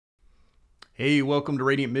Hey, welcome to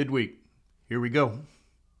Radiant Midweek. Here we go.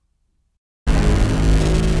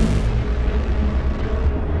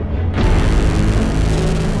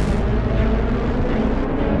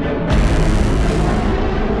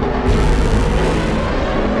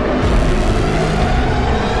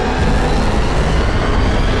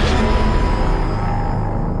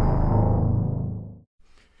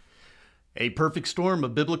 A perfect storm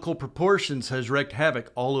of biblical proportions has wreaked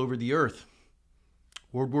havoc all over the earth.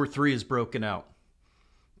 World War III has broken out.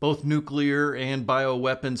 Both nuclear and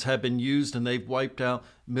bioweapons have been used, and they've wiped out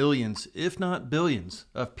millions, if not billions,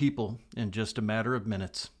 of people in just a matter of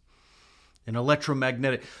minutes. An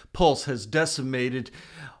electromagnetic pulse has decimated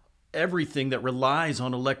everything that relies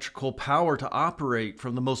on electrical power to operate,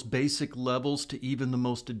 from the most basic levels to even the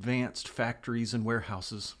most advanced factories and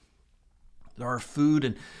warehouses. There are food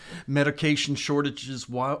and medication shortages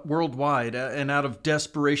worldwide, and out of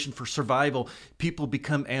desperation for survival, people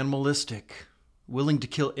become animalistic, willing to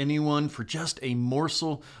kill anyone for just a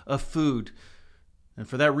morsel of food. And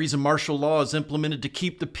for that reason, martial law is implemented to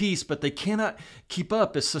keep the peace, but they cannot keep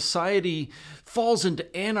up as society falls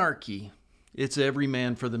into anarchy. It's every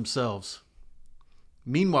man for themselves.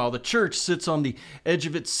 Meanwhile, the church sits on the edge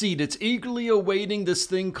of its seat. It's eagerly awaiting this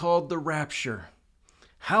thing called the rapture.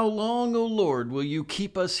 How long, O Lord, will you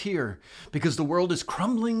keep us here? Because the world is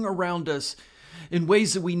crumbling around us in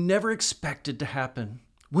ways that we never expected to happen.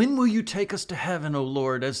 When will you take us to heaven, O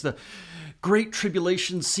Lord, as the great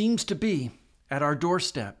tribulation seems to be at our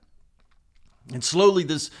doorstep? And slowly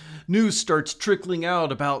this news starts trickling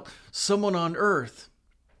out about someone on earth.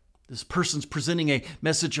 This person's presenting a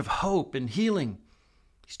message of hope and healing.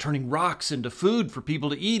 He's turning rocks into food for people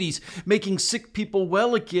to eat. He's making sick people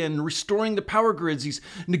well again, restoring the power grids. He's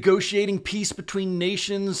negotiating peace between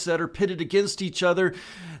nations that are pitted against each other.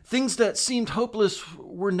 Things that seemed hopeless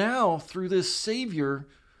were now, through this Savior,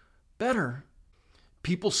 better.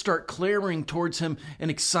 People start clamoring towards him in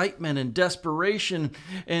excitement and desperation.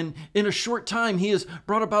 And in a short time, he has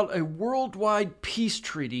brought about a worldwide peace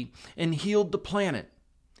treaty and healed the planet.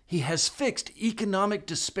 He has fixed economic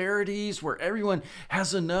disparities where everyone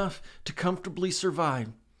has enough to comfortably survive.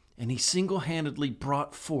 And he single-handedly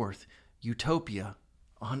brought forth utopia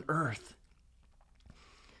on earth.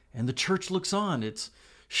 And the church looks on. It's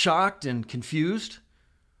shocked and confused.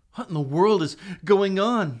 What in the world is going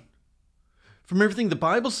on? From everything the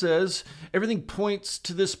Bible says, everything points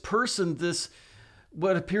to this person, this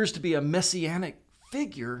what appears to be a messianic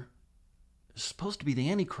figure, is supposed to be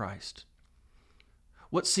the Antichrist.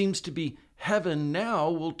 What seems to be heaven now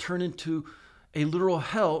will turn into a literal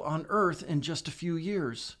hell on earth in just a few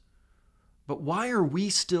years. But why are we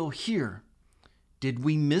still here? Did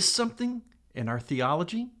we miss something in our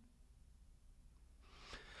theology?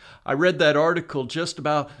 I read that article just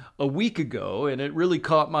about a week ago, and it really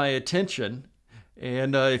caught my attention.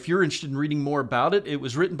 And if you're interested in reading more about it, it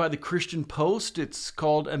was written by the Christian Post. It's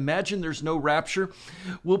called Imagine There's No Rapture.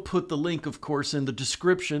 We'll put the link, of course, in the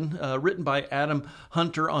description, written by Adam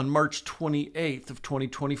Hunter on March 28th of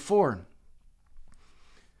 2024.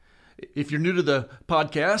 If you're new to the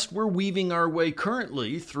podcast, we're weaving our way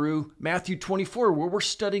currently through Matthew 24, where we're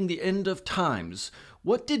studying the end of times.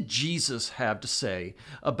 What did Jesus have to say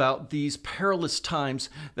about these perilous times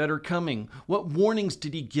that are coming? What warnings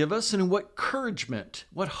did he give us, and what encouragement,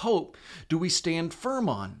 what hope do we stand firm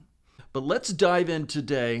on? But let's dive in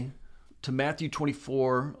today to Matthew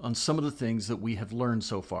 24 on some of the things that we have learned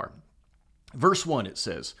so far. Verse 1, it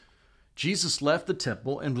says, Jesus left the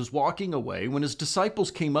temple and was walking away when his disciples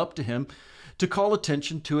came up to him to call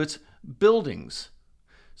attention to its buildings.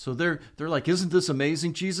 So they're like, isn't this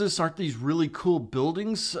amazing, Jesus? Aren't these really cool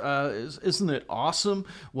buildings? Isn't it awesome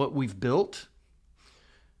what we've built?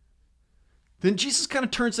 Then Jesus kind of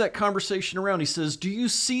turns that conversation around. He says, do you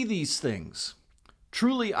see these things?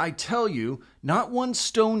 Truly, I tell you, not one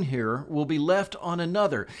stone here will be left on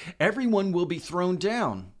another. Everyone will be thrown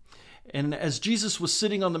down. And as Jesus was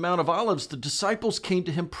sitting on the Mount of Olives, the disciples came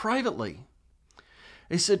to him privately.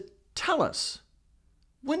 They said, tell us,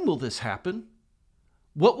 when will this happen?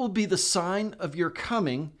 What will be the sign of your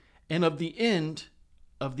coming and of the end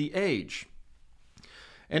of the age?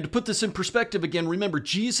 And to put this in perspective again, remember,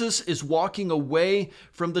 Jesus is walking away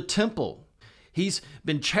from the temple. He's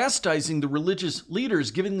been chastising the religious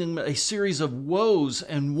leaders, giving them a series of woes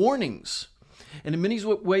and warnings. And in many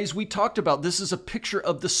ways, we talked about this is a picture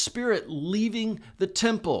of the Spirit leaving the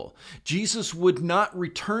temple. Jesus would not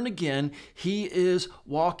return again. He is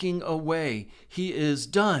walking away. He is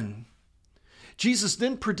done. Jesus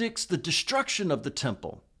then predicts the destruction of the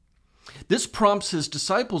temple. This prompts his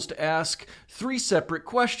disciples to ask three separate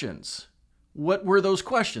questions. What were those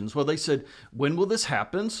questions? Well, they said, when will this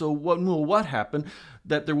happen? So when will what happen?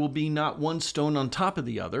 That there will be not one stone on top of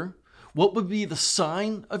the other. What would be the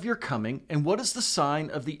sign of your coming? And what is the sign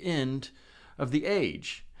of the end of the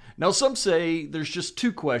age? Now, some say there's just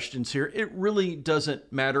two questions here. It really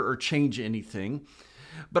doesn't matter or change anything.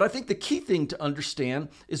 But I think the key thing to understand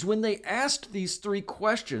is when they asked these three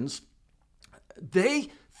questions, they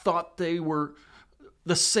thought they were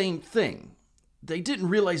the same thing. They didn't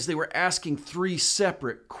realize they were asking three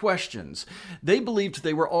separate questions. They believed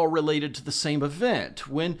they were all related to the same event.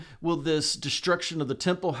 When will this destruction of the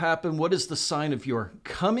temple happen? What is the sign of your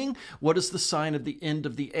coming? What is the sign of the end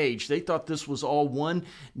of the age? They thought this was all one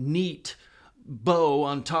neat bow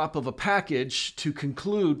on top of a package to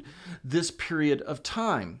conclude this period of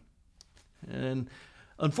time. And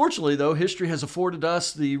unfortunately, though, history has afforded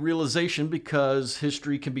us the realization, because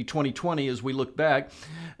history can be 20/20 as we look back,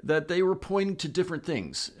 that they were pointing to different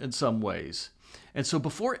things in some ways. And so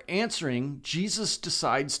before answering, Jesus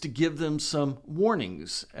decides to give them some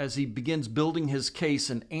warnings as he begins building his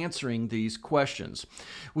case and answering these questions.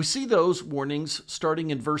 We see those warnings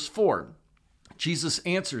starting in verse 4. Jesus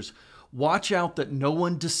answers, "Watch out that no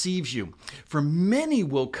one deceives you, for many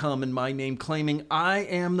will come in my name claiming I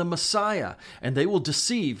am the Messiah, and they will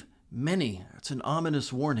deceive many." That's an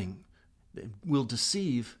ominous warning. They will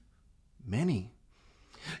deceive many.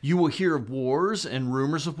 "You will hear of wars and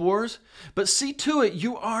rumors of wars, but see to it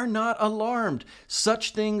you are not alarmed.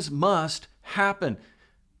 Such things must happen,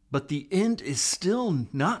 but the end is still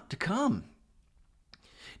not to come.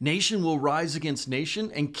 Nation will rise against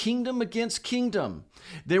nation and kingdom against kingdom.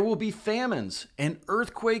 There will be famines and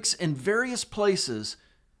earthquakes in various places."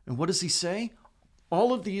 And what does he say?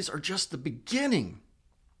 All of these are just the beginning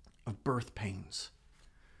of birth pains.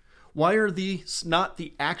 Why are these not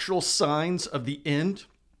the actual signs of the end?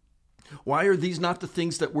 Why are these not the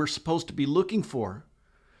things that we're supposed to be looking for?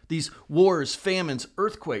 These wars, famines,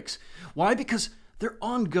 earthquakes. Why? Because they're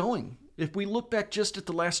ongoing. If we look back just at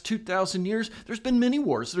the last 2,000 years, there's been many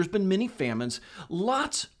wars, there's been many famines,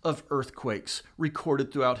 lots of earthquakes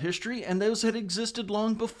recorded throughout history, and those had existed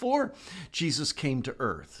long before Jesus came to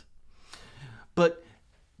earth. But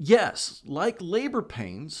yes, like labor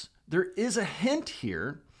pains, there is a hint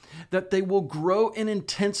here that they will grow in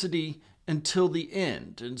intensity until the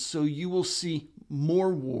end. And so you will see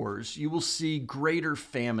more wars, you will see greater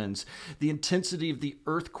famines, the intensity of the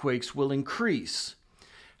earthquakes will increase.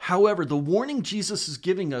 However, the warning Jesus is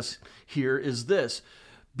giving us here is this: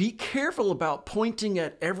 be careful about pointing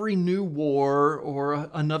at every new war or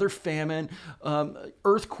another famine,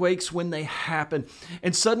 earthquakes when they happen,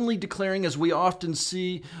 and suddenly declaring, as we often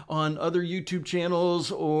see on other YouTube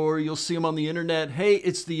channels, or you'll see them on the internet, hey,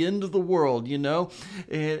 it's the end of the world, you know?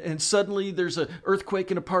 And suddenly there's an earthquake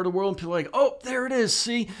in a part of the world, and people are like, oh, there it is,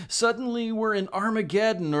 see? Suddenly we're in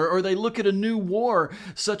Armageddon, or they look at a new war,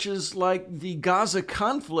 such as like the Gaza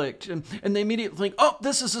conflict, and they immediately think, oh,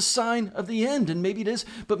 this is a sign of the end, and maybe it is,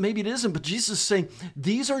 but maybe it isn't. But Jesus is saying,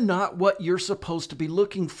 these are not what you're supposed to be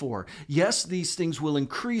looking for. Yes, these things will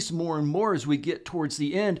increase more and more as we get towards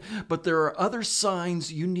the end, but there are other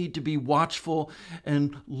signs you need to be watchful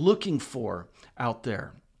and looking for out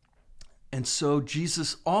there. And so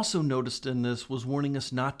Jesus also noticed in this was warning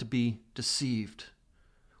us not to be deceived.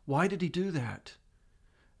 Why did he do that?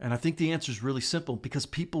 And I think the answer is really simple: because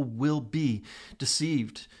people will be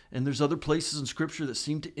deceived. And there's other places in Scripture that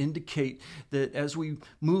seem to indicate that as we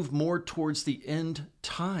move more towards the end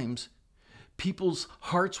times, people's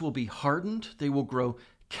hearts will be hardened, they will grow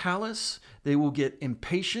callous, they will get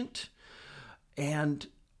impatient, and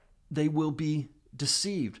they will be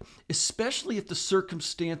deceived, especially if the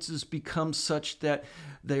circumstances become such that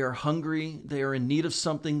they are hungry, they are in need of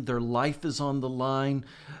something, their life is on the line.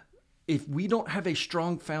 If we don't have a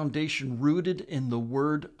strong foundation rooted in the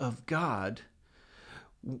Word of God,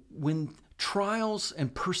 when trials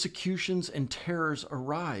and persecutions and terrors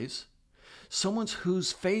arise, someone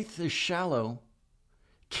whose faith is shallow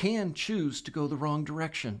can choose to go the wrong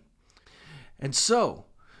direction. And so,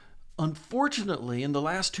 unfortunately, in the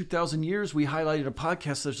last 2,000 years, we highlighted a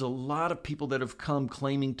podcast, there's a lot of people that have come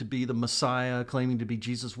claiming to be the Messiah, claiming to be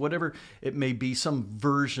Jesus, whatever it may be, some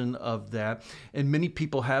version of that. And many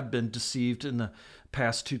people have been deceived in the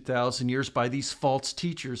past 2,000 years by these false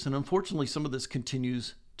teachers. And unfortunately, some of this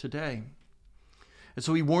continues today. And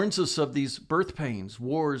so he warns us of these birth pains,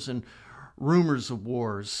 wars, and rumors of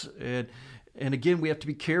wars. And again, we have to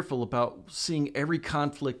be careful about seeing every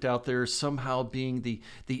conflict out there somehow being the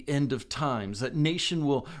end of times, that nation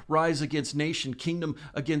will rise against nation, kingdom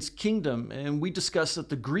against kingdom. And we discussed that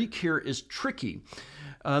the Greek here is tricky.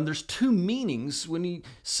 There's two meanings when he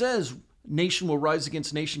says Nation will rise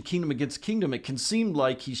against nation, kingdom against kingdom. It can seem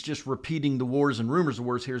like he's just repeating the wars and rumors of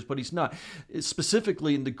wars here, but he's not.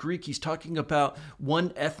 Specifically in the Greek, he's talking about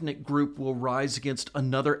one ethnic group will rise against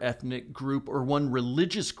another ethnic group, or one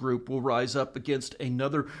religious group will rise up against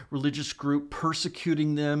another religious group,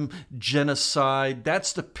 persecuting them, genocide.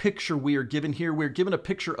 That's the picture we are given here. We're given a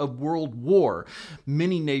picture of world war.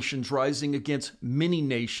 Many nations rising against many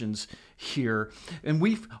nations here. And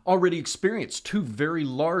we've already experienced two very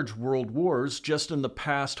large world wars just in the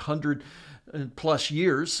past 100+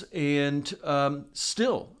 years, and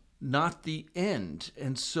still not the end.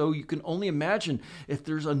 And so you can only imagine if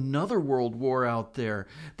there's another world war out there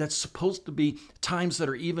that's supposed to be times that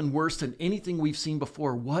are even worse than anything we've seen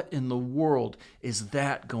before, what in the world is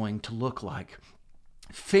that going to look like?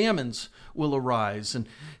 Famines will arise, and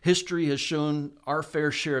history has shown our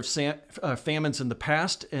fair share of famines in the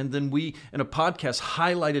past, and then we, in a podcast,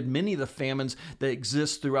 highlighted many of the famines that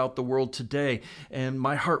exist throughout the world today, and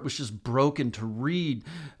my heart was just broken to read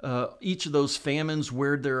each of those famines,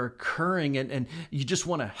 where they're occurring, and you just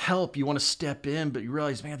want to help, you want to step in, but you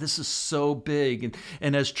realize, man, this is so big,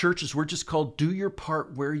 and as churches, we're just called, do your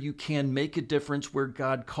part where you can, make a difference where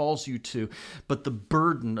God calls you to, but the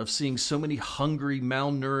burden of seeing so many hungry,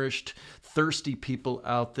 malnourished, thirsty people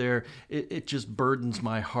out there, it just burdens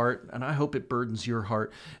my heart, and I hope it burdens your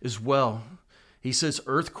heart as well. He says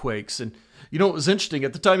earthquakes, and you know, it was interesting.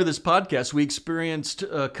 At the time of this podcast, we experienced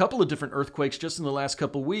a couple of different earthquakes just in the last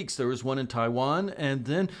couple of weeks. There was one in Taiwan, and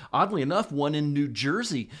then, oddly enough, one in New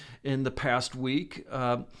Jersey in the past week.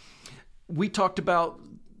 We talked about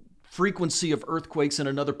frequency of earthquakes in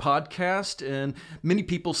another podcast, and many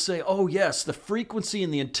people say, oh yes, the frequency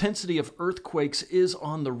and the intensity of earthquakes is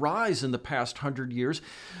on the rise in the past 100 years,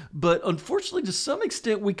 but unfortunately to some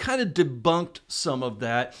extent we kind of debunked some of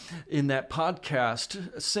that in that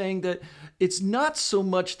podcast, saying that it's not so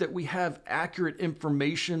much that we have accurate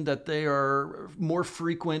information that they are more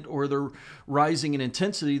frequent or they're rising in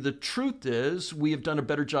intensity. The truth is we have done a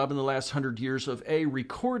better job in the last 100 years of A,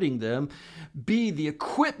 recording them, B, the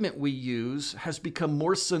equipment we use has become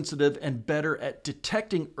more sensitive and better at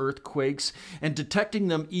detecting earthquakes and detecting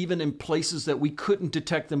them even in places that we couldn't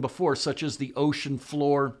detect them before, such as the ocean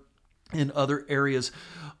floor and other areas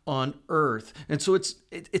on Earth. And so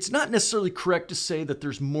it's not necessarily correct to say that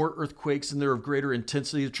there's more earthquakes and they're of greater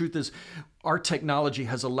intensity. The truth is our technology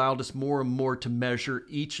has allowed us more and more to measure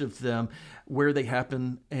each of them, where they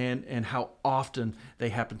happen and how often they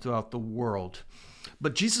happen throughout the world.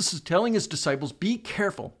 But Jesus is telling his disciples, be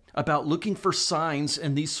careful about looking for signs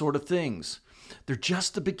and these sort of things. They're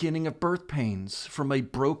just the beginning of birth pains from a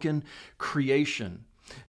broken creation.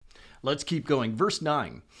 Let's keep going. Verse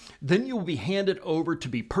 9, then you will be handed over to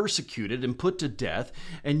be persecuted and put to death,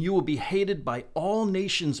 and you will be hated by all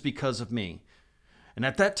nations because of me. And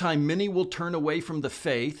at that time, many will turn away from the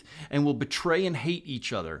faith and will betray and hate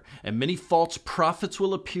each other. And many false prophets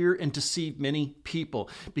will appear and deceive many people.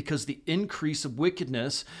 Because the increase of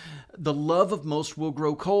wickedness, the love of most will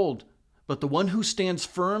grow cold. But the one who stands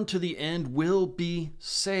firm to the end will be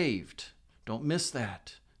saved. Don't miss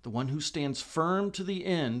that. The one who stands firm to the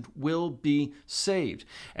end will be saved.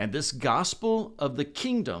 And this gospel of the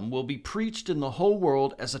kingdom will be preached in the whole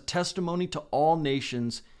world as a testimony to all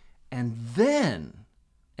nations. And then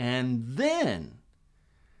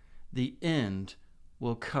the end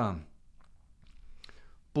will come.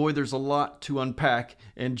 Boy, there's a lot to unpack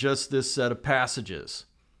in just this set of passages.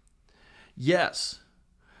 Yes,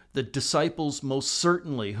 the disciples most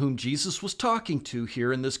certainly, whom Jesus was talking to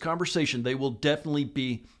here in this conversation, they will definitely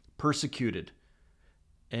be persecuted.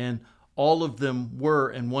 And all of them were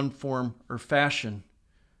in one form or fashion.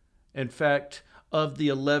 In fact, of the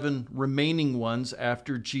 11 remaining ones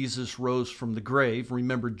after Jesus rose from the grave,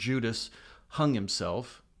 remember Judas hung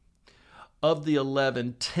himself. Of the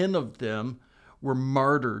 11, 10 of them were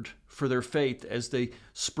martyred for their faith as they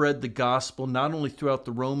spread the gospel not only throughout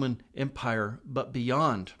the Roman Empire, but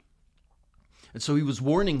beyond. And so he was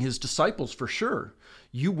warning his disciples for sure.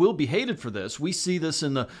 You will be hated for this. We see this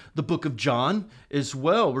in the book of John as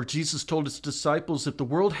well, where Jesus told his disciples, if the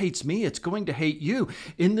world hates me, it's going to hate you.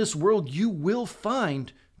 In this world, you will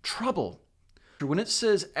find trouble. When it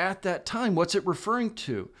says at that time, what's it referring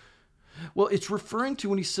to? Well, it's referring to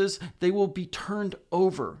when he says they will be turned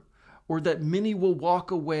over, or that many will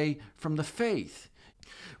walk away from the faith.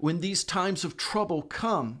 When these times of trouble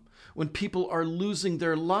come, when people are losing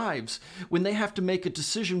their lives, when they have to make a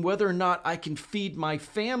decision whether or not I can feed my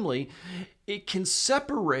family, it can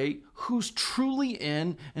separate who's truly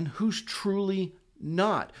in and who's truly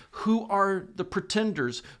not. Who are the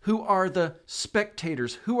pretenders? Who are the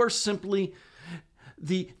spectators? Who are simply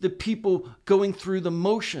the people going through the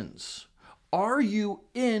motions? Are you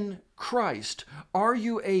in Christ? Are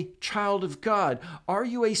you a child of God? Are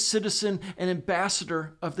you a citizen and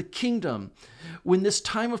ambassador of the kingdom? When this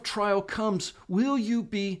time of trial comes, will you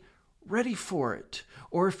be ready for it?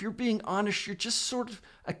 Or if you're being honest, you're just sort of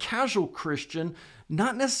a casual Christian,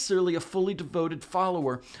 not necessarily a fully devoted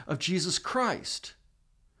follower of Jesus Christ.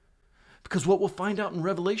 Because what we'll find out in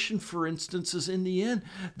Revelation, for instance, is in the end,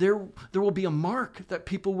 there will be a mark that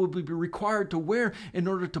people will be required to wear in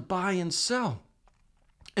order to buy and sell.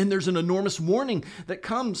 And there's an enormous warning that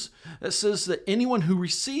comes that says that anyone who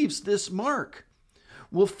receives this mark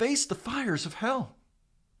will face the fires of hell.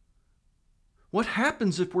 What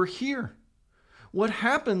happens if we're here? What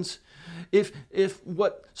happens if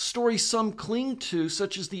what story some cling to,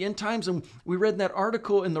 such as the end times, and we read in that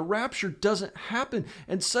article, in the rapture, doesn't happen,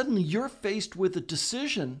 and suddenly you're faced with a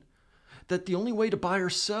decision that the only way to buy or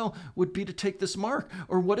sell would be to take this mark?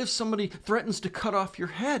 Or what if somebody threatens to cut off your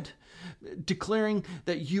head, declaring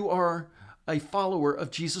that you are a follower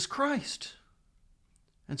of Jesus Christ?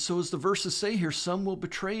 And so as the verses say here, some will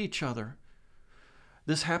betray each other.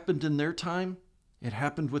 This happened in their time. It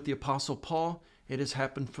happened with the Apostle Paul. It has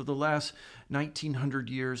happened for the last 1900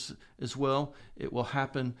 years as well. It will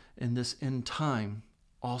happen in this end time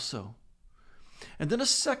also. And then a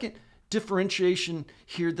second differentiation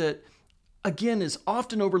here that, again, is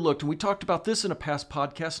often overlooked. And we talked about this in a past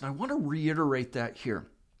podcast, and I want to reiterate that here.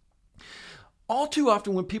 All too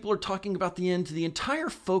often when people are talking about the end, the entire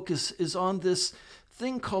focus is on this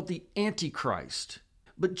thing called the Antichrist.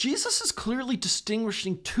 But Jesus is clearly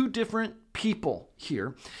distinguishing two different people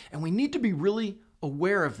here, and we need to be really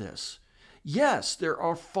aware of this. Yes, there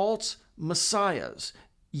are false messiahs.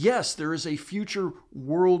 Yes, there is a future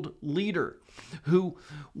world leader who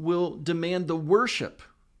will demand the worship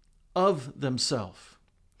of themselves.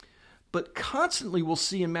 But constantly we'll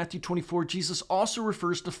see in Matthew 24, Jesus also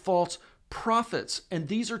refers to false prophets, and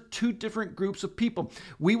these are two different groups of people.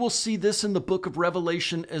 We will see this in the book of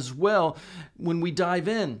Revelation as well when we dive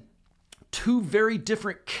in. Two very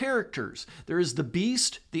different characters. There is the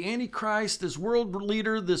beast, the Antichrist, this world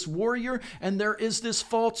leader, this warrior, and there is this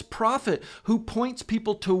false prophet who points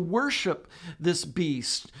people to worship this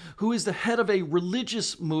beast, who is the head of a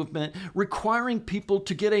religious movement requiring people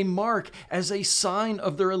to get a mark as a sign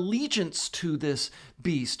of their allegiance to this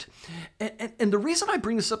beast. And the reason I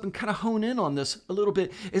bring this up and kind of hone in on this a little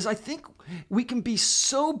bit is I think we can be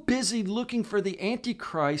so busy looking for the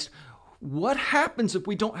Antichrist. What happens if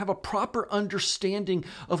we don't have a proper understanding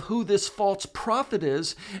of who this false prophet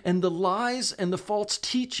is and the lies and the false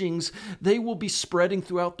teachings they will be spreading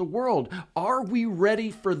throughout the world? Are we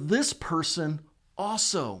ready for this person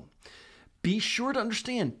also? Be sure to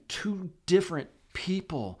understand, two different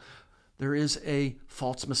people. There is a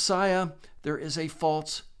false Messiah. There is a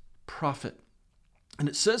false prophet. And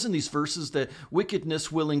it says in these verses that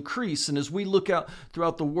wickedness will increase. And as we look out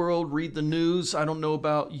throughout the world, read the news, I don't know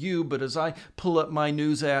about you, but as I pull up my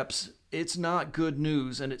news apps, it's not good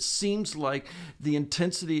news. And it seems like the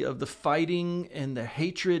intensity of the fighting and the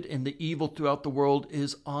hatred and the evil throughout the world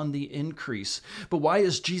is on the increase. But why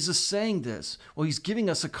is Jesus saying this? Well, he's giving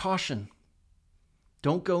us a caution.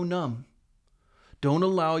 Don't go numb. Don't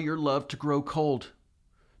allow your love to grow cold.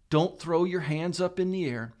 Don't throw your hands up in the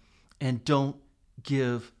air, and don't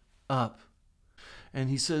give up. And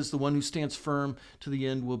he says the one who stands firm to the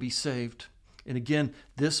end will be saved. And again,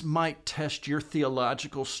 this might test your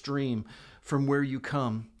theological stream from where you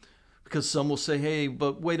come. Because some will say, hey,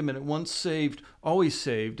 but wait a minute, once saved, always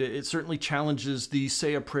saved. It certainly challenges the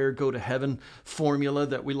say a prayer, go to heaven formula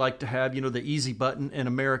that we like to have, the easy button in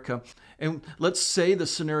America. And let's say the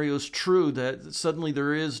scenario is true, that suddenly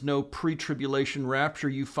there is no pre-tribulation rapture.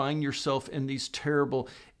 You find yourself in these terrible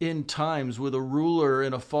end times with a ruler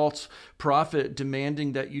and a false prophet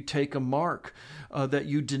demanding that you take a mark, that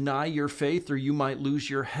you deny your faith or you might lose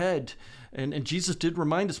your head. And Jesus did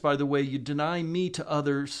remind us, by the way, you deny me to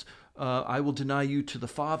others, I will deny you to the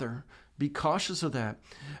Father. Be cautious of that.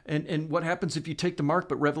 And what happens if you take the mark,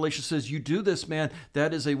 but Revelation says you do this, man,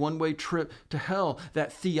 that is a one-way trip to hell.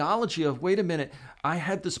 That theology of, wait a minute, I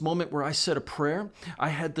had this moment where I said a prayer. I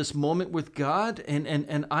had this moment with God,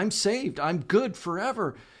 and I'm saved. I'm good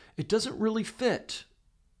forever. It doesn't really fit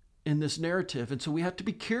in this narrative. And so we have to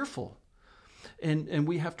be careful. And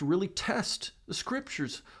we have to really test the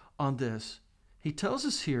scriptures on this. He tells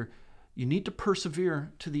us here, you need to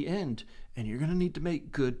persevere to the end, and you're going to need to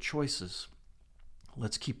make good choices.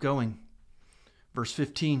 Let's keep going. Verse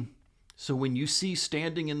 15. So when you see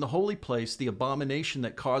standing in the holy place the abomination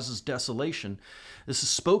that causes desolation, this is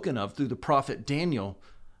spoken of through the prophet Daniel,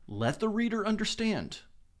 let the reader understand.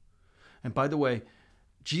 And by the way,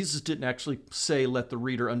 Jesus didn't actually say, let the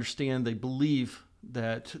reader understand. They believe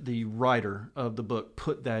that the writer of the book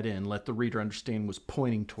put that in, let the reader understand, was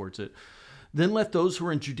pointing towards it. Then let those who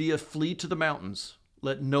are in Judea flee to the mountains.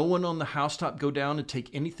 Let no one on the housetop go down and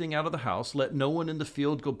take anything out of the house. Let no one in the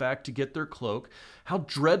field go back to get their cloak. How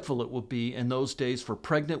dreadful it will be in those days for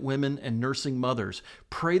pregnant women and nursing mothers.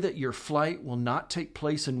 Pray that your flight will not take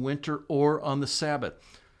place in winter or on the Sabbath.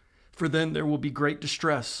 For then there will be great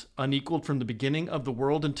distress, unequaled from the beginning of the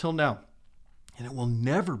world until now. And it will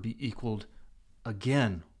never be equaled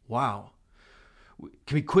again. Wow. We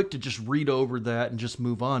can be quick to just read over that and just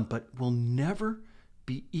move on, but will never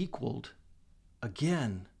be equaled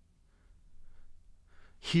again.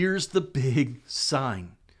 Here's the big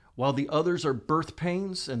sign. While the others are birth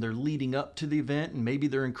pains and they're leading up to the event and maybe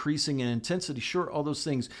they're increasing in intensity, sure, all those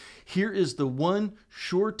things, here is the one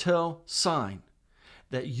sure tell sign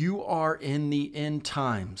that you are in the end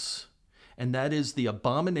times, and that is the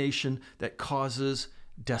abomination that causes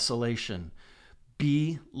desolation.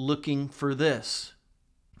 Be looking for this.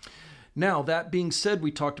 Now, that being said,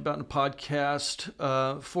 we talked about in a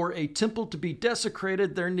podcast, for a temple to be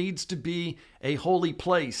desecrated, there needs to be a holy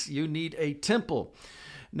place. You need a temple.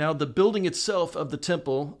 Now, the building itself of the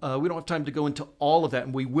temple, we don't have time to go into all of that,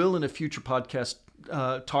 and we will in a future podcast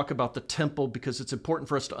talk about the temple, because it's important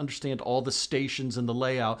for us to understand all the stations and the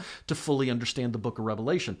layout to fully understand the book of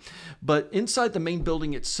Revelation. But inside the main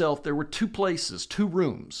building itself, there were two places, two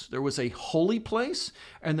rooms. There was a holy place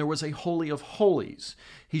and there was a holy of holies.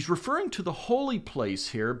 He's referring to the holy place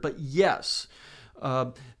here, but yes,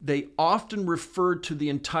 they often referred to the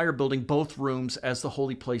entire building, both rooms, as the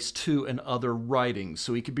holy place too in other writings.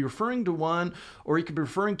 So he could be referring to one, or he could be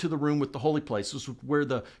referring to the room with the holy place. This was where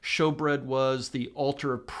the showbread was, the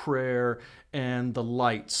altar of prayer, and the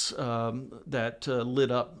lights that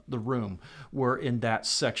lit up the room were in that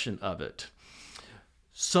section of it.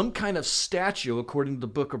 Some kind of statue, according to the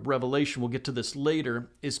book of Revelation, we'll get to this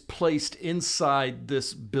later, is placed inside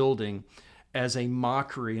this building as a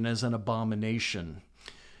mockery and as an abomination.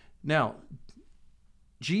 Now,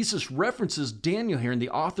 Jesus references Daniel here, and the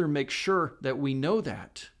author makes sure that we know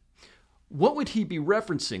that. What would he be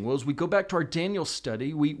referencing? Well, as we go back to our Daniel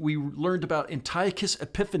study, we learned about Antiochus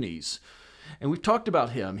Epiphanes, and we've talked about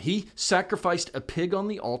him. He sacrificed a pig on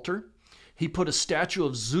the altar. He put a statue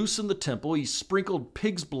of Zeus in the temple. He sprinkled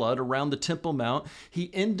pig's blood around the Temple Mount. He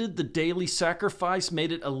ended the daily sacrifice,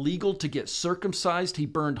 made it illegal to get circumcised. He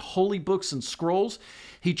burned holy books and scrolls.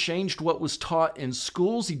 He changed what was taught in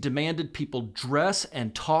schools. He demanded people dress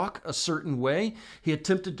and talk a certain way. He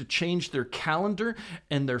attempted to change their calendar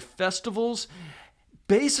and their festivals.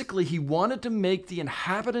 Basically, he wanted to make the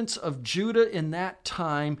inhabitants of Judah in that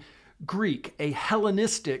time Greek, a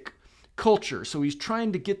Hellenistic culture. So he's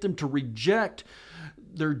trying to get them to reject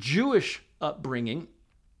their Jewish upbringing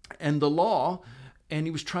and the law, and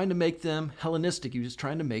he was trying to make them Hellenistic. He was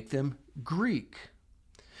trying to make them Greek.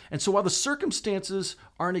 And so while the circumstances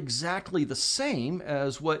aren't exactly the same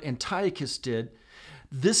as what Antiochus did,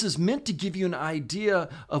 this is meant to give you an idea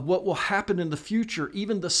of what will happen in the future,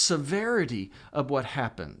 even the severity of what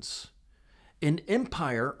happens. An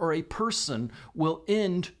empire or a person will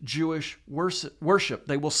end Jewish worship.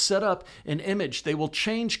 They will set up an image. They will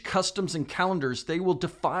change customs and calendars. They will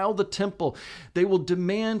defile the temple. They will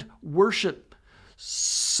demand worship,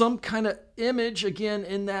 some kind of image, again,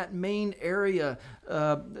 in that main area,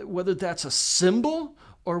 whether that's a symbol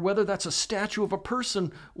or whether that's a statue of a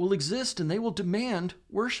person, will exist, and they will demand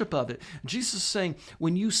worship of it. Jesus is saying,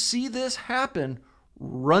 when you see this happen,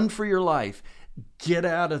 run for your life. Get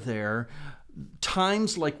out of there.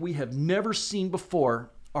 Times like we have never seen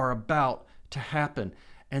before are about to happen.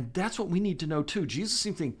 And that's what we need to know too. Jesus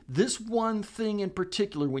seems to think this one thing in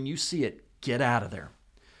particular, when you see it, get out of there.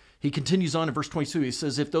 He continues on in verse 22. He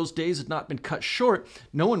says, if those days had not been cut short,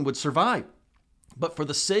 no one would survive. But for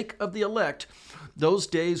the sake of the elect, those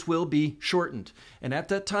days will be shortened. And at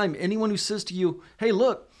that time, anyone who says to you, hey,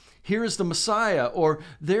 look, here is the Messiah, or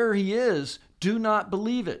there he is, do not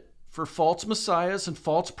believe it. For false messiahs and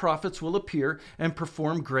false prophets will appear and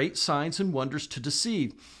perform great signs and wonders to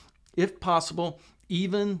deceive, if possible,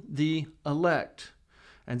 even the elect.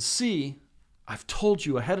 And see, I've told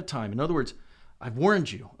you ahead of time. In other words, I've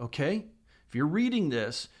warned you, okay? If you're reading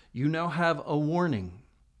this, you now have a warning.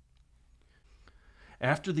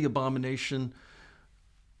 After the abomination,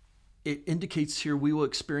 it indicates here we will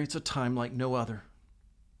experience a time like no other.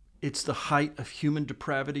 It's the height of human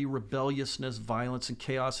depravity, rebelliousness, violence, and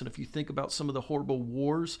chaos. And if you think about some of the horrible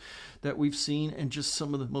wars that we've seen and just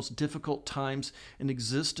some of the most difficult times in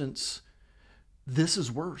existence, this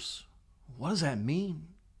is worse. What does that mean?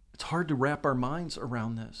 It's hard to wrap our minds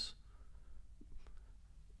around this.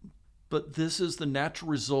 but this is the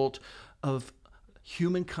natural result of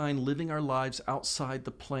humankind living our lives outside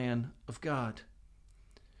the plan of God.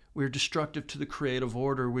 We're destructive to the creative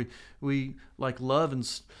order. We like love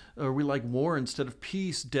or we like war instead of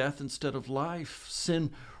peace, death instead of life.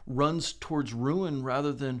 Sin runs towards ruin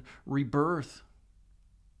rather than rebirth.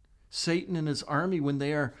 Satan and his army, when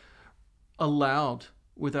they are allowed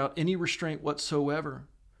without any restraint whatsoever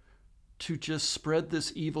to just spread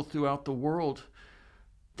this evil throughout the world,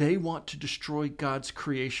 they want to destroy God's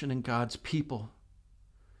creation and God's people.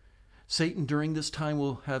 Satan during this time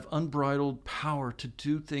will have unbridled power to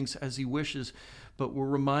do things as he wishes, but we're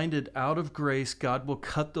reminded out of grace, God will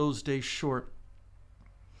cut those days short.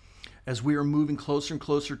 As we are moving closer and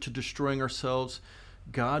closer to destroying ourselves,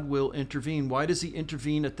 God will intervene. Why does he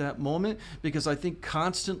intervene at that moment? Because I think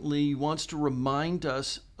constantly he wants to remind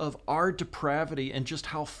us of our depravity and just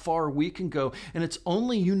how far we can go. And it's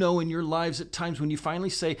only, in your lives at times when you finally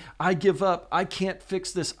say, I give up, I can't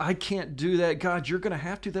fix this, I can't do that. God, you're going to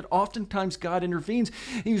have to. That oftentimes God intervenes.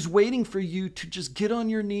 He's waiting for you to just get on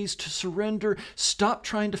your knees, to surrender, stop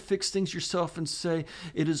trying to fix things yourself and say,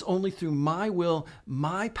 it is only through my will,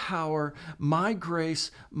 my power, my grace,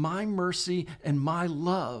 my mercy, and my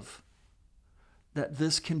love that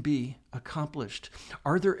this can be accomplished.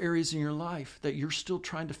 Are there areas in your life that you're still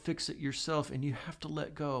trying to fix it yourself and you have to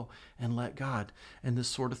let go and let God and this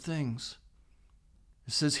sort of things?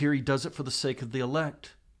 It says here he does it for the sake of the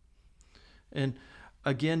elect. And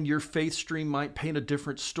again, your faith stream might paint a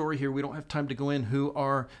different story here. We don't have time to go in who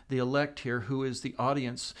are the elect here, who is the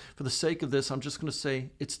audience. For the sake of this, I'm just going to say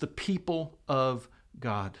it's the people of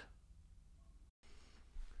God.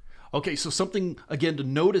 Okay, so something, again, to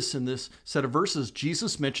notice in this set of verses,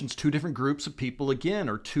 Jesus mentions two different groups of people again,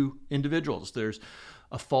 or two individuals. There's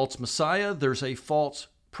a false Messiah, there's a false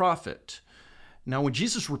prophet. Now, when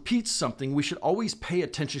Jesus repeats something, we should always pay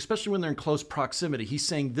attention, especially when they're in close proximity. He's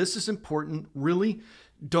saying, this is important, really,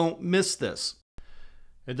 don't miss this.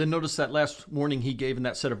 And then notice that last warning he gave in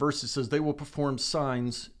that set of verses says, they will perform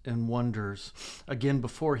signs and wonders. Again,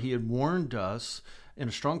 before he had warned us in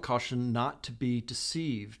a strong caution not to be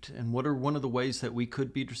deceived. And what are one of the ways that we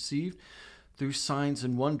could be deceived? Through signs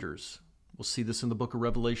and wonders. We'll see this in the book of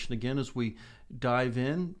Revelation again as we dive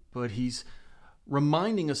in, but he's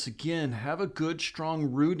reminding us again, have a good,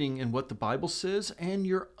 strong rooting in what the Bible says and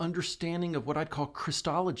your understanding of what I'd call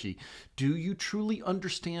Christology. Do you truly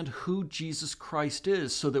understand who Jesus Christ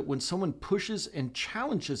is, so that when someone pushes and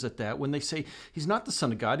challenges at that, when they say he's not the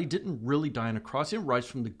Son of God, he didn't really die on a cross, he didn't rise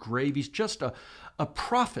from the grave, he's just a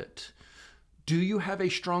prophet. Do you have a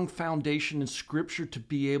strong foundation in Scripture to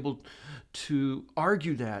be able to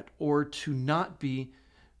argue that or to not be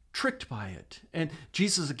tricked by it? And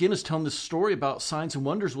Jesus again is telling this story about signs and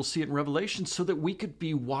wonders. We'll see it in Revelation so that we could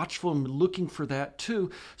be watchful and looking for that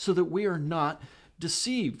too, so that we are not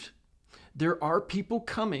deceived. There are people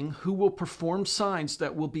coming who will perform signs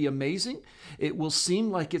that will be amazing. It will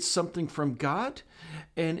seem like it's something from God,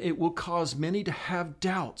 and it will cause many to have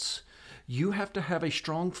doubts. You have to have a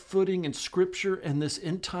strong footing in Scripture and this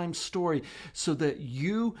end time story so that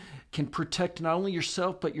you can protect not only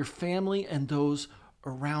yourself, but your family and those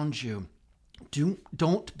around you.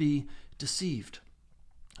 Don't be deceived.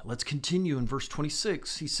 Let's continue in verse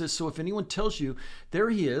 26. He says, so if anyone tells you, there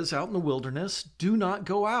he is out in the wilderness, do not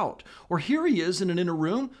go out. Or here he is in an inner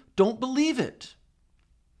room, don't believe it.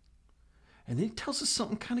 And then he tells us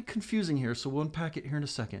something kind of confusing here, so we'll unpack it here in a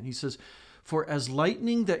second. He says, for as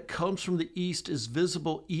lightning that comes from the east is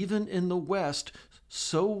visible even in the west,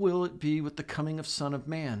 so will it be with the coming of Son of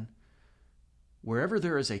Man. Wherever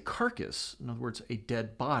there is a carcass, in other words, a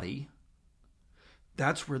dead body,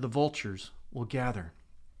 that's where the vultures will gather.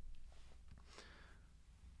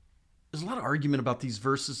 There's a lot of argument about these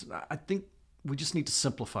verses. I think we just need to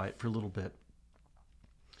simplify it for a little bit.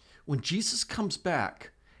 When Jesus comes back,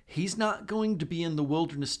 he's not going to be in the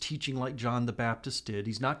wilderness teaching like John the Baptist did.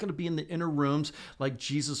 He's not going to be in the inner rooms like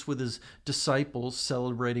Jesus with his disciples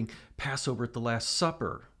celebrating Passover at the Last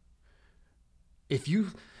Supper. If you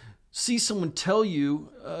see someone tell you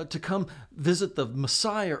to come visit the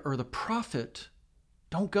Messiah or the prophet,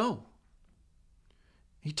 don't go.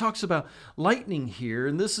 He talks about lightning here,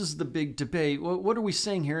 and this is the big debate. What are we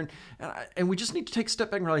saying here? And we just need to take a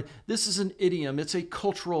step back and realize this is an idiom. It's a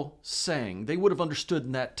cultural saying. They would have understood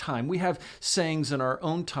in that time. We have sayings in our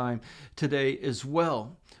own time today as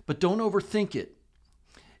well. But don't overthink it.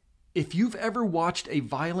 If you've ever watched a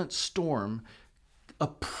violent storm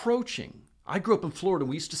approaching, I grew up in Florida.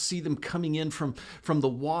 We used to see them coming in from the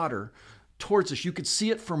water towards us. You could see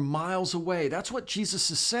it from miles away. That's what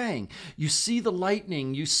Jesus is saying. You see the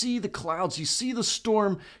lightning, you see the clouds, you see the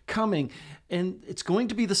storm coming, and it's going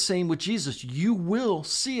to be the same with Jesus. You will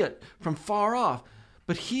see it from far off,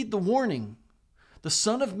 but heed the warning. The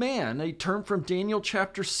Son of Man, a term from Daniel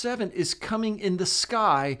chapter 7, is coming in the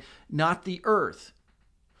sky, not the earth.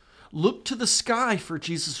 Look to the sky for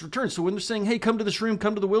Jesus' return. So when they're saying, hey, come to this room,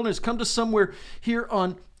 come to the wilderness, come to somewhere here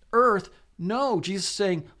on earth, no, Jesus is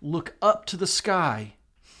saying, look up to the sky.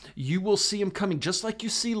 You will see him coming, just like you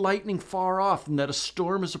see lightning far off and that a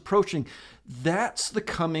storm is approaching. That's the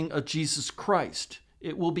coming of Jesus Christ.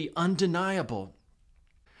 It will be undeniable.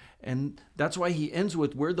 And that's why he ends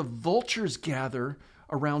with where the vultures gather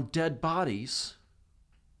around dead bodies.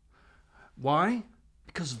 Why?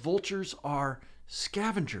 Because vultures are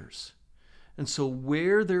scavengers. And so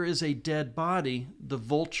where there is a dead body, the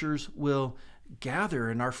vultures will gather.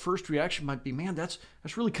 And our first reaction might be, man, that's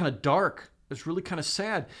really kind of dark. It's really kind of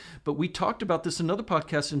sad. But we talked about this in another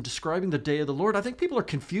podcast in describing the day of the Lord. I think people are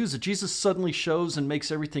confused that Jesus suddenly shows and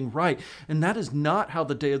makes everything right. And that is not how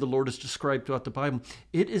the day of the Lord is described throughout the Bible.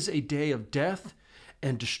 It is a day of death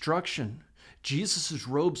and destruction. Jesus'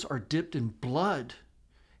 robes are dipped in blood.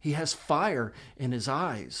 He has fire in his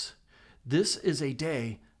eyes. This is a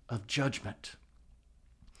day of judgment.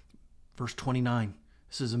 Verse 29.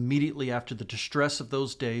 This is immediately after the distress of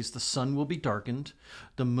those days, the sun will be darkened,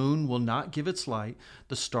 the moon will not give its light,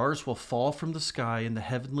 the stars will fall from the sky, and the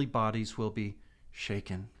heavenly bodies will be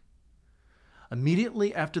shaken.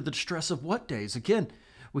 Immediately after the distress of what days? Again,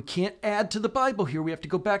 we can't add to the Bible here. We have to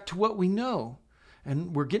go back to what we know.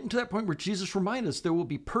 And we're getting to that point where Jesus reminds us there will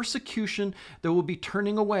be persecution, there will be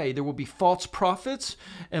turning away, there will be false prophets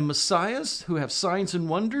and messiahs who have signs and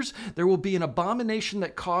wonders. There will be an abomination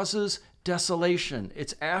that causes desolation.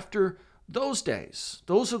 It's after those days.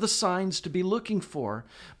 Those are the signs to be looking for.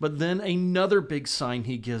 But then another big sign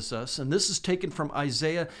he gives us, and this is taken from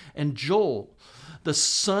Isaiah and Joel. The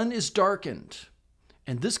sun is darkened.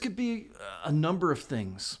 And this could be a number of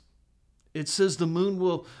things. It says the moon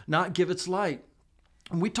will not give its light.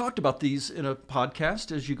 And we talked about these in a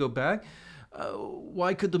podcast as you go back.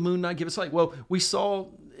 Why could the moon not give its light? Well, we saw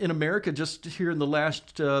in America just here in the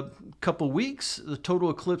last couple weeks, the total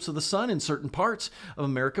eclipse of the sun in certain parts of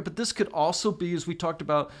America. But this could also be, as we talked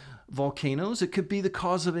about, volcanoes. It could be the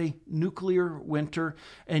cause of a nuclear winter.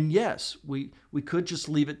 And yes, we could just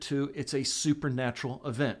leave it to it's a supernatural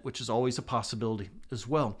event, which is always a possibility as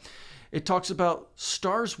well. It talks about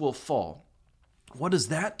stars will fall. What is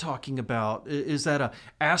that talking about? Is that an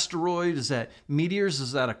asteroid? Is that meteors?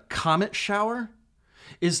 Is that a comet shower?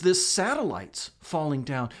 Is this satellites falling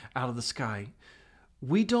down out of the sky?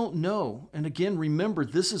 We don't know. And again, remember,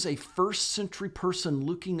 this is a first century person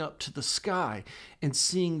looking up to the sky and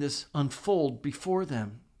seeing this unfold before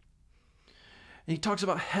them. And he talks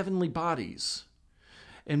about heavenly bodies.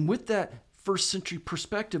 And with that first century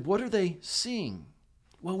perspective, what are they seeing?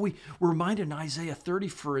 Well, we're reminded in Isaiah 30,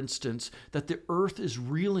 for instance, that the earth is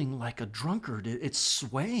reeling like a drunkard. It's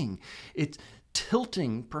swaying. It's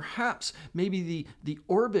tilting. Perhaps maybe the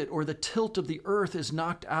orbit or the tilt of the earth is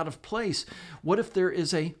knocked out of place. What if there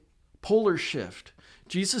is a polar shift?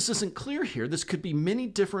 Jesus isn't clear here. This could be many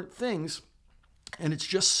different things, and it's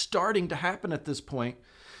just starting to happen at this point.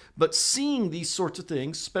 But seeing these sorts of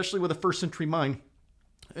things, especially with a first century mind,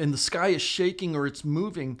 and the sky is shaking or it's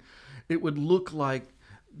moving, it would look like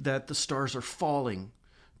that the stars are falling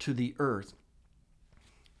to the earth.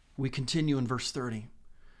 We continue in verse 30.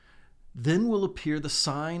 Then will appear the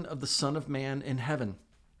sign of the Son of Man in heaven.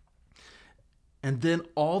 And then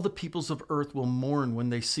all the peoples of earth will mourn when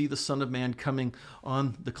they see the Son of Man coming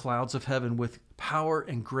on the clouds of heaven with power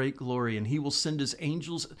and great glory. And he will send his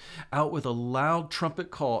angels out with a loud trumpet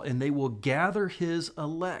call, and they will gather his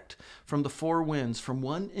elect from the four winds, from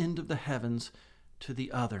one end of the heavens to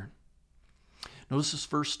the other. Notice this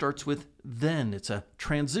verse starts with then. It's a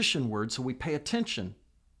transition word, so we pay attention.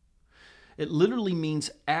 It literally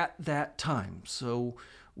means at that time. So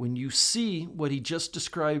when you see what he just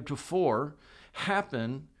described before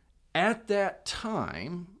happen at that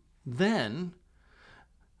time, then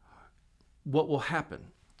what will happen?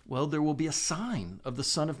 Well, there will be a sign of the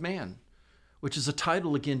Son of Man, which is a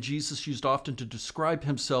title, again, Jesus used often to describe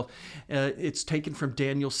himself. It's taken from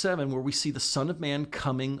Daniel 7, where we see the Son of Man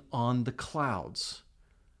coming on the clouds.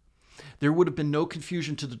 There would have been no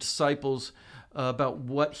confusion to the disciples about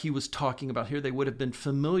what he was talking about here. They would have been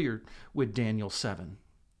familiar with Daniel 7.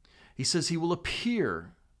 He says he will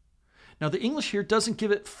appear. Now, the English here doesn't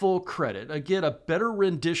give it full credit. Again, a better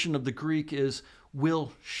rendition of the Greek is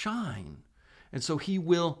will shine. And so he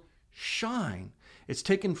will shine. It's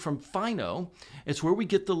taken from phino. It's where we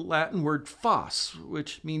get the Latin word phos,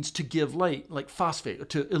 which means to give light, like phosphate,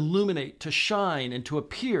 to illuminate, to shine, and to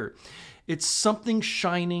appear. It's something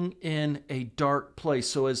shining in a dark place.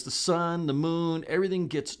 So as the sun, the moon, everything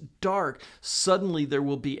gets dark, suddenly there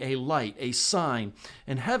will be a light, a sign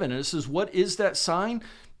in heaven. And this is, what is that sign?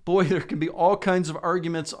 Boy, there can be all kinds of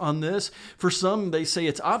arguments on this. For some, they say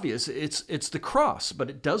it's obvious. It's the cross, but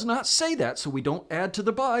it does not say that, so we don't add to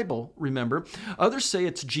the Bible, remember. Others say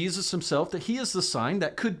it's Jesus himself, that he is the sign.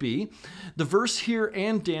 That could be. The verse here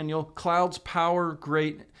and Daniel, clouds, power,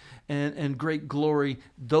 great, and great glory,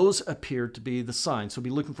 those appear to be the sign. So be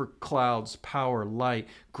looking for clouds, power, light,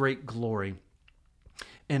 great glory.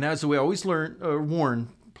 And as we always warn,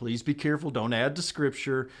 please be careful. Don't add to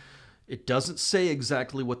Scripture. It doesn't say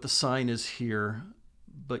exactly what the sign is here,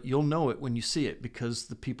 but you'll know it when you see it, because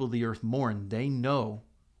the people of the earth mourn. They know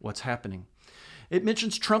what's happening. It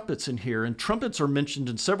mentions trumpets in here, and trumpets are mentioned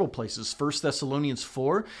in several places. 1 Thessalonians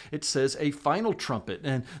 4, it says a final trumpet.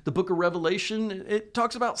 And the book of Revelation, it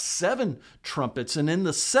talks about 7 trumpets. And in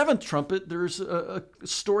the 7th trumpet, there's a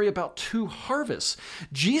story about 2 harvests.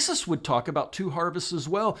 Jesus would talk about 2 harvests as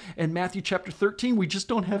well in Matthew chapter 13. We just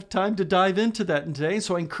don't have time to dive into that today,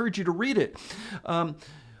 so I encourage you to read it.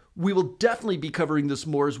 We will definitely be covering this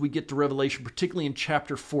more as we get to Revelation, particularly in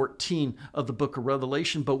chapter 14 of the book of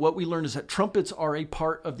Revelation. But what we learn is that trumpets are a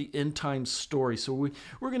part of the end time story. So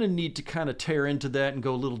we're going to need to kind of tear into that and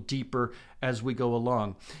go a little deeper as we go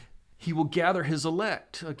along. He will gather his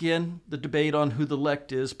elect. Again, the debate on who the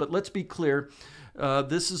elect is. But let's be clear.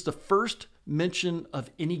 This is the first mention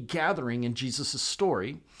of any gathering in Jesus'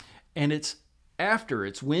 story. And it's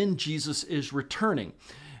when Jesus is returning.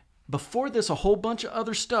 Before this, a whole bunch of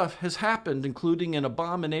other stuff has happened, including an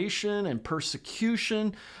abomination and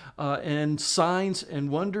persecution and signs and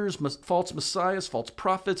wonders, false messiahs, false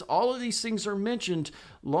prophets. All of these things are mentioned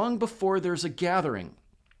long before there's a gathering.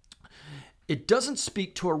 It doesn't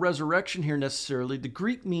speak to a resurrection here necessarily. The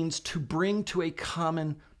Greek means to bring to a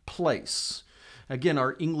common place. Again,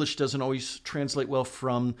 our English doesn't always translate well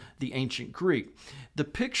from the ancient Greek. The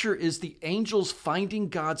picture is the angels finding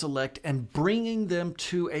God's elect and bringing them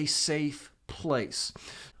to a safe place.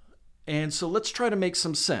 And so let's try to make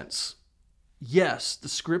some sense. Yes, the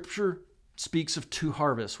scripture speaks of 2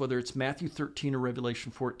 harvests, whether it's Matthew 13 or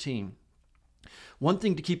Revelation 14. One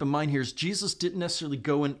thing to keep in mind here is Jesus didn't necessarily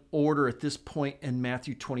go in order at this point in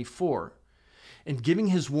Matthew 24. And giving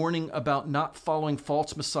his warning about not following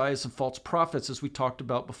false messiahs and false prophets, as we talked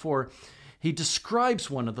about before, he describes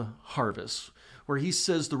one of the harvests, where he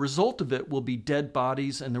says the result of it will be dead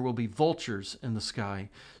bodies and there will be vultures in the sky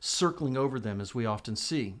circling over them, as we often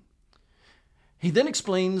see. He then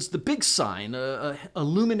explains the big sign,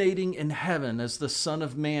 illuminating in heaven as the Son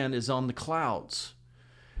of Man is on the clouds.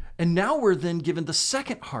 And now we're then given the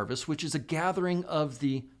second harvest, which is a gathering of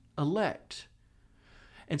the elect.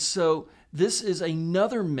 And so this is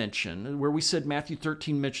another mention where we said Matthew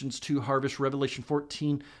 13 mentions 2 harvests, Revelation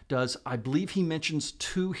 14 does. I believe he mentions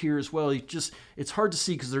 2 here as well. It's hard to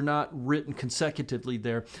see because they're not written consecutively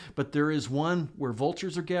there, but there is one where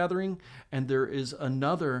vultures are gathering, and there is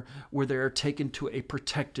another where they are taken to a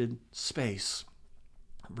protected space.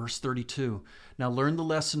 Verse 32, now learn the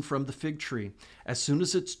lesson from the fig tree. As soon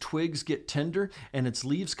as its twigs get tender and its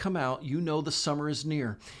leaves come out, you know the summer is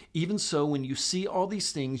near. Even so, when you see all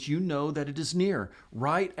these things, you know that it is near,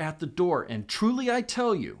 right at the door. And truly I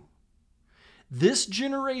tell you, this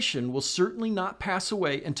generation will certainly not pass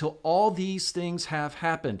away until all these things have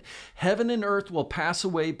happened. Heaven and earth will pass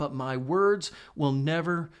away, but my words will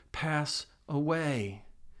never pass away.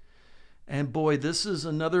 And boy, this is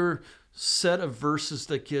another set of verses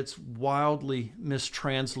that gets wildly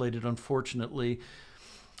mistranslated, unfortunately.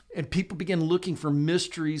 And people begin looking for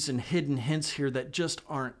mysteries and hidden hints here that just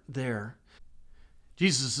aren't there.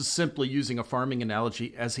 Jesus is simply using a farming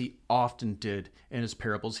analogy, as he often did in his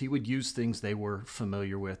parables. He would use things they were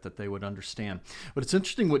familiar with, that they would understand. But it's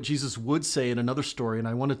interesting what Jesus would say in another story, and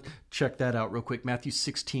I want to check that out real quick. Matthew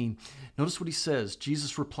 16. Notice what he says.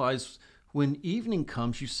 Jesus replies, when evening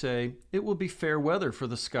comes, you say, it will be fair weather, for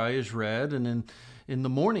the sky is red, and in the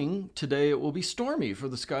morning, today it will be stormy, for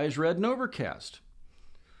the sky is red and overcast.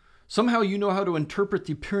 Somehow you know how to interpret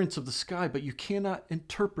the appearance of the sky, but you cannot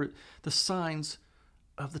interpret the signs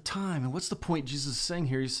of the time. And what's the point Jesus is saying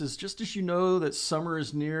here? He says, just as you know that summer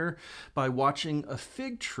is near by watching a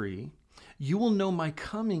fig tree, you will know my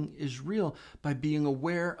coming is real by being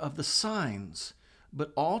aware of the signs.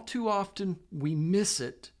 But all too often we miss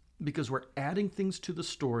it, because we're adding things to the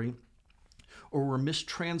story, or we're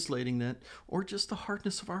mistranslating it, or just the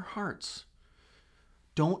hardness of our hearts.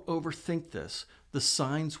 Don't overthink this. The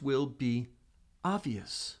signs will be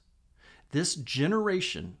obvious. This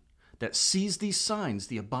generation that sees these signs,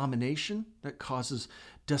 the abomination that causes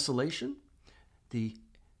desolation, the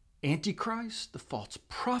Antichrist, the false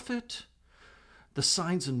prophet, the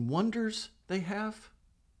signs and wonders they have,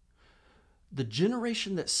 the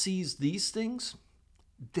generation that sees these things,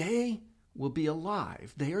 they will be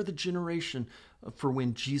alive. They are the generation for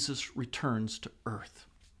when Jesus returns to earth.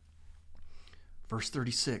 Verse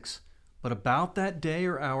 36, but about that day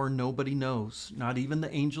or hour nobody knows, not even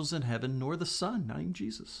the angels in heaven, nor the Son, not even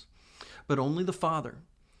Jesus, but only the Father.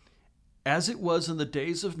 As it was in the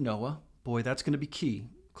days of Noah, boy, that's going to be key.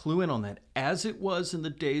 Clue in on that. As it was in the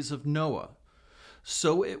days of Noah,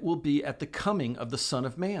 so it will be at the coming of the Son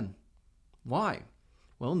of Man. Why?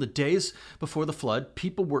 Well, in the days before the flood,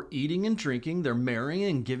 people were eating and drinking, they're marrying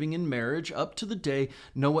and giving in marriage up to the day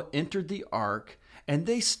Noah entered the ark, and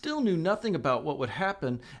they still knew nothing about what would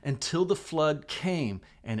happen until the flood came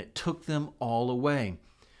and it took them all away.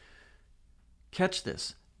 Catch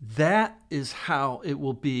this. That is how it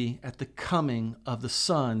will be at the coming of the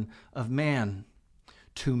Son of Man.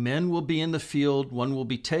 2 men will be in the field, one will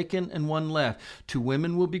be taken and one left. 2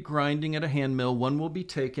 women will be grinding at a handmill, one will be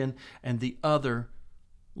taken and the other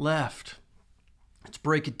left. Let's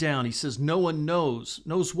break it down. He says no one knows.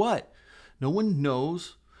 Knows what? No one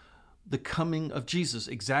knows the coming of Jesus,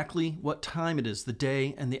 exactly what time it is, the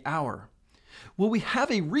day and the hour. Well, we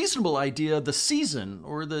have a reasonable idea of the season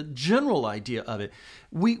or the general idea of it.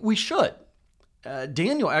 We should.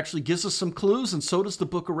 Daniel actually gives us some clues, and so does the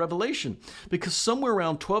book of Revelation, because somewhere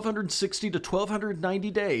around 1260 to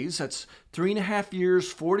 1290 days, that's 3.5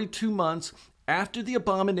 years, 42 months, after the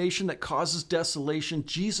abomination that causes desolation,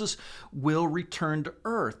 Jesus will return to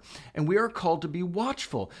earth. And we are called to be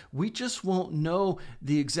watchful. We just won't know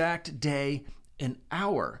the exact day and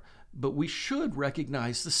hour, but we should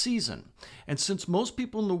recognize the season. And since most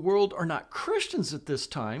people in the world are not Christians at this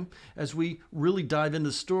time, as we really dive into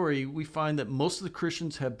the story, we find that most of the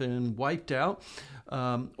Christians have been wiped out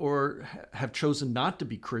or have chosen not to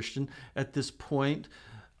be Christian at this point,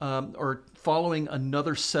 or following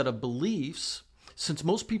another set of beliefs. Since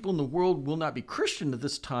most people in the world will not be Christian at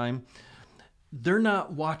this time, they're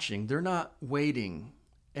not watching, they're not waiting.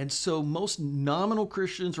 And so most nominal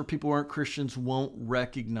Christians or people who aren't Christians won't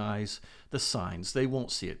recognize the signs. They won't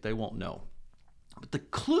see it. They won't know. But the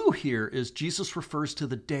clue here is Jesus refers to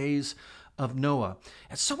the days of Noah.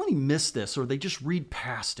 And so many miss this, or they just read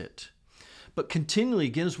past it. But continually,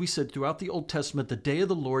 again, as we said, throughout the Old Testament, the day of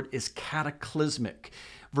the Lord is cataclysmic.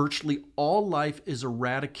 Virtually all life is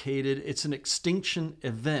eradicated. It's an extinction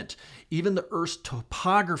event. Even the Earth's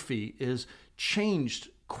topography is changed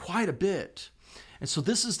quite a bit. And so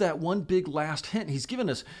this is that one big last hint he's given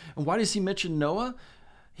us. And why does he mention Noah?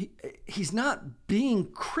 He's not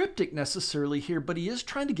being cryptic necessarily here, but he is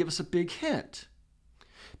trying to give us a big hint.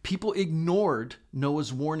 People ignored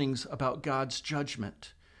Noah's warnings about God's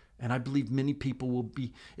judgment. And I believe many people will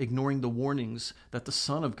be ignoring the warnings that the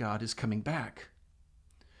Son of God is coming back.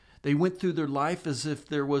 They went through their life as if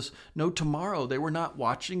there was no tomorrow. They were not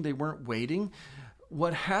watching. They weren't waiting.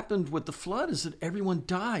 What happened with the flood is that everyone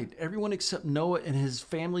died. Everyone except Noah and his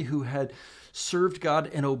family who had served God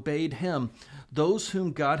and obeyed him. Those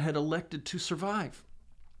whom God had elected to survive.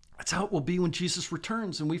 That's how it will be when Jesus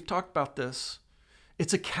returns. And we've talked about this.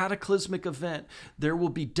 It's a cataclysmic event. There will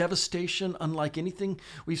be devastation unlike anything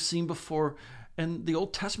we've seen before. And the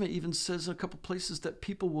Old Testament even says in a couple places that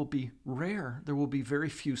people will be rare. There will be very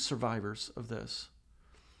few survivors of this.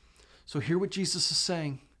 So hear what Jesus is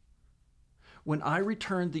saying. When I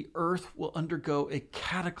return, the earth will undergo a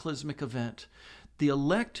cataclysmic event. The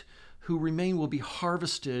elect who remain will be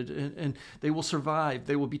harvested and they will survive.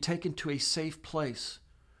 They will be taken to a safe place.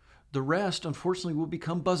 The rest, unfortunately, will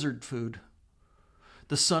become buzzard food.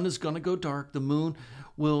 The sun is going to go dark. The moon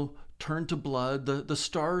will turn to blood. The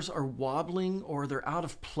stars are wobbling or they're out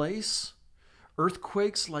of place.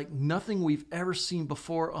 Earthquakes like nothing we've ever seen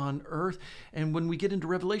before on earth. And when we get into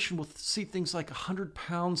Revelation, we'll see things like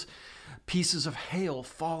 100-pound pieces of hail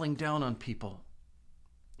falling down on people.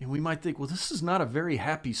 And we might think, well, this is not a very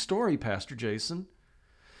happy story, Pastor Jason.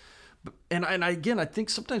 And again, I think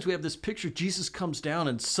sometimes we have this picture, Jesus comes down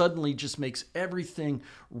and suddenly just makes everything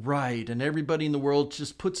right. And everybody in the world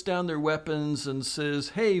just puts down their weapons and says,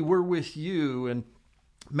 hey, we're with you. And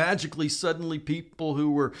magically, suddenly people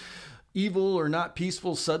who were evil or not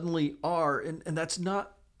peaceful suddenly are. And that's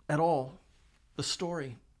not at all the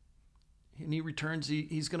story. And he returns,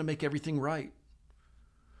 he's going to make everything right.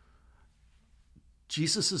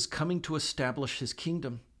 Jesus is coming to establish his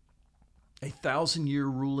kingdom, a 1,000-year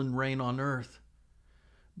rule and reign on earth.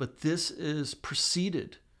 But this is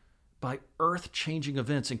preceded by earth-changing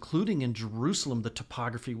events, including in Jerusalem. The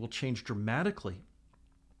topography will change dramatically.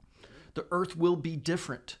 The earth will be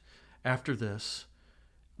different after this.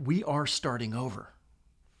 We are starting over.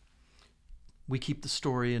 We keep the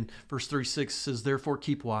story, and verse 36 says, "Therefore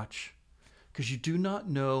keep watch, because you do not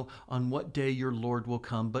know on what day your Lord will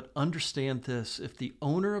come. But understand this, if the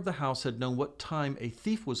owner of the house had known what time a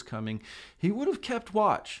thief was coming, he would have kept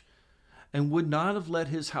watch and would not have let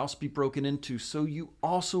his house be broken into. So you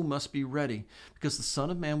also must be ready, because the Son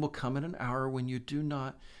of Man will come at an hour when you do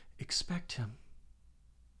not expect him."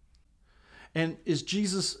 And is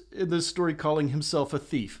Jesus in this story calling himself a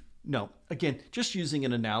thief? No. Again, just using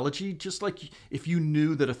an analogy, just like if you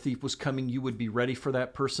knew that a thief was coming, you would be ready for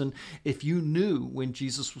that person. If you knew when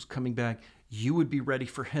Jesus was coming back, you would be ready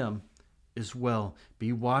for him as well.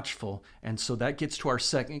 Be watchful. And so that gets to our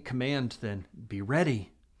second command then. Be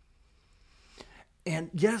ready.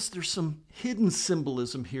 And yes, there's some hidden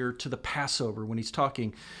symbolism here to the Passover when he's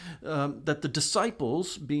talking that the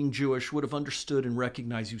disciples, being Jewish, would have understood and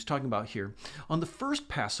recognized he was talking about here. On the first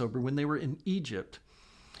Passover, when they were in Egypt,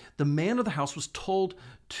 the man of the house was told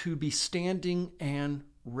to be standing and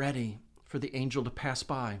ready for the angel to pass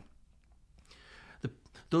by.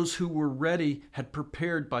 Those who were ready had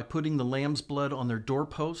prepared by putting the lamb's blood on their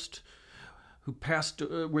doorpost,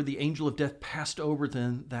 where the angel of death passed over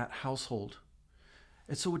that household.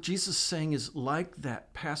 And so what Jesus is saying is, like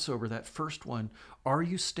that Passover, that first one, are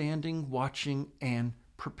you standing, watching, and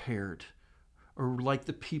prepared? Or like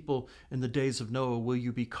the people in the days of Noah, will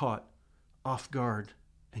you be caught off guard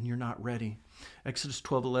and you're not ready? Exodus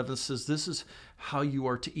 12:11 says, "This is how you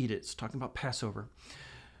are to eat it." It's talking about Passover.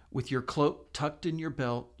 "With your cloak tucked in your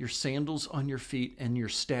belt, your sandals on your feet, and your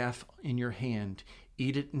staff in your hand.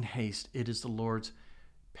 Eat it in haste. It is the Lord's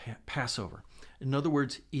Passover." In other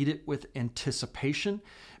words, eat it with anticipation.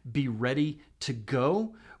 Be ready to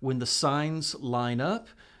go when the signs line up.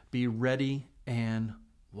 Be ready and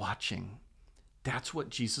watching. That's what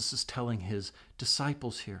Jesus is telling his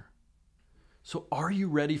disciples here. So are you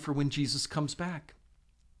ready for when Jesus comes back?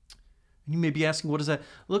 And you may be asking, what does that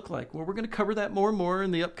look like? Well, we're going to cover that more and more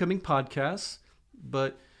in the upcoming podcasts.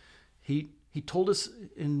 But he told us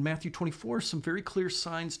in Matthew 24 some very clear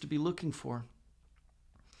signs to be looking for.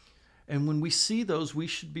 And when we see those, we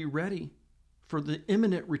should be ready for the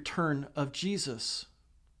imminent return of Jesus.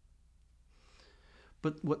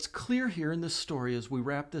 But what's clear here in this story as we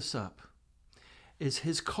wrap this up is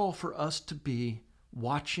his call for us to be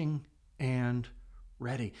watching and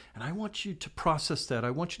ready. And I want you to process that.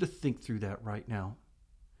 I want you to think through that right now.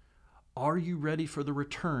 Are you ready for the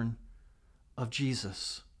return of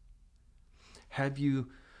Jesus? Have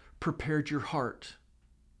you prepared your heart?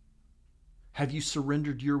 Have you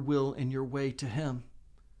surrendered your will and your way to him?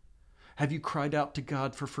 Have you cried out to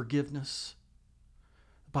God for forgiveness?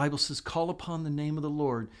 The Bible says, call upon the name of the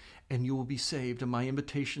Lord and you will be saved. And my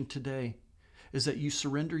invitation today is that you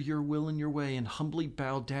surrender your will and your way and humbly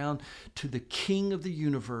bow down to the King of the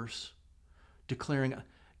universe, declaring,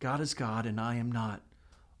 God is God and I am not.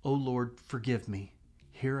 Oh Lord, forgive me.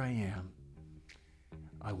 Here I am.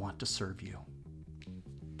 I want to serve you.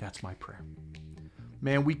 That's my prayer.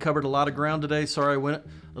 Man, we covered a lot of ground today. Sorry I went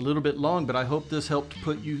a little bit long, but I hope this helped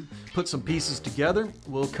put some pieces together.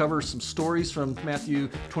 We'll cover some stories from Matthew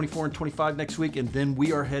 24 and 25 next week, and then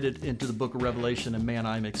we are headed into the book of Revelation, and man,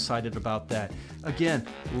 I'm excited about that. Again,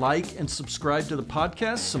 like and subscribe to the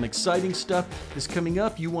podcast. Some exciting stuff is coming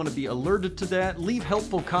up. You want to be alerted to that. Leave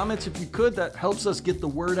helpful comments if you could. That helps us get the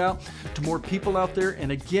word out to more people out there.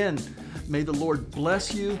 And again, may the Lord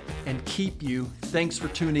bless you and keep you. Thanks for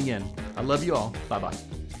tuning in. I love you all.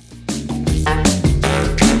 Bye-bye.